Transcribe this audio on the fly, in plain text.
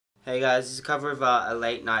Hey guys, this is a cover of a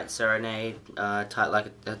late night Serenade, Tight Like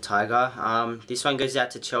a Tiger. This one goes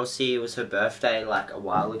out to Chelsea. It was her birthday like a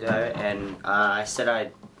while ago, and I said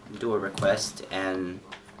I'd do a request, and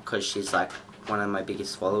because she's like one of my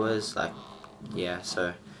biggest followers, like, yeah,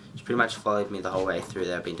 so she pretty much followed me the whole way through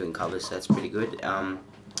that I've been doing covers, so that's pretty good.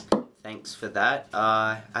 Thanks for that.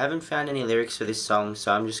 I haven't found any lyrics for this song,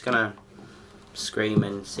 so I'm just gonna scream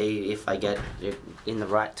and see if I get it in the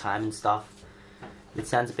right time and stuff. If it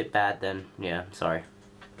sounds a bit bad, then yeah, I'm sorry.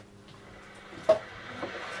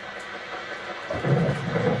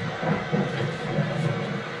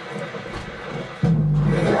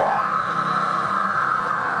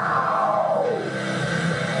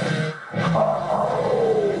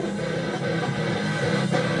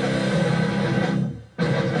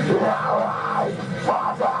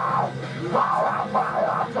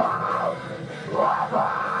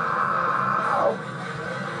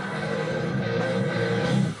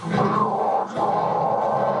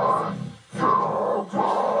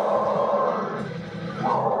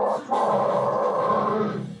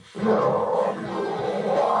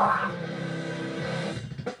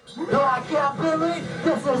 I can't believe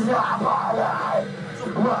this is not my life.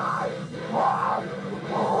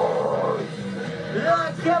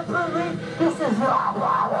 I can't believe this is not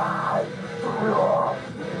my life.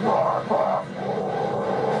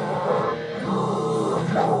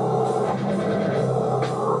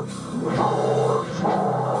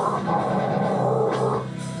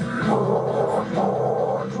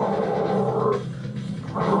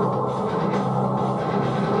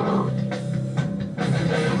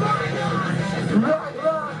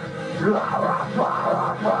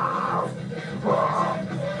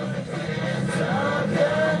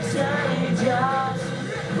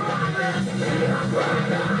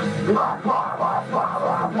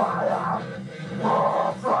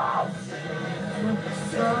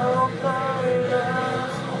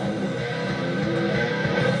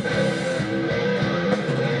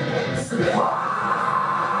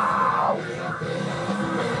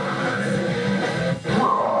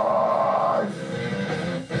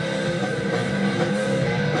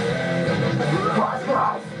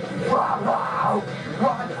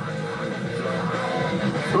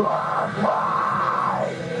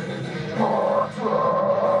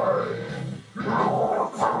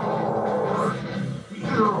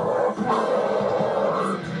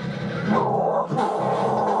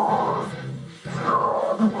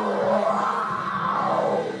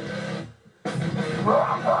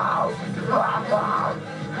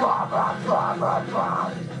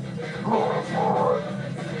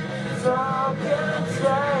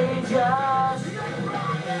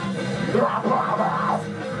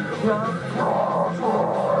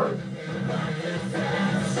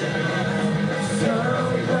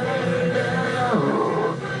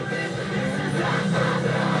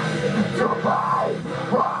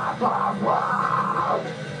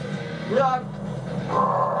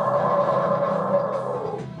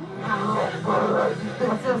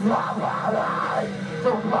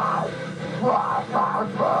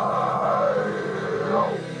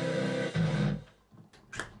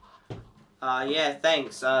 Yeah,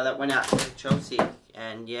 thanks. That went out to Chelsea,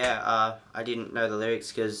 and yeah, I didn't know the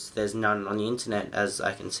lyrics because there's none on the internet, as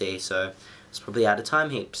I can see, so it's probably out of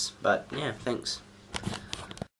time heaps, but yeah, thanks.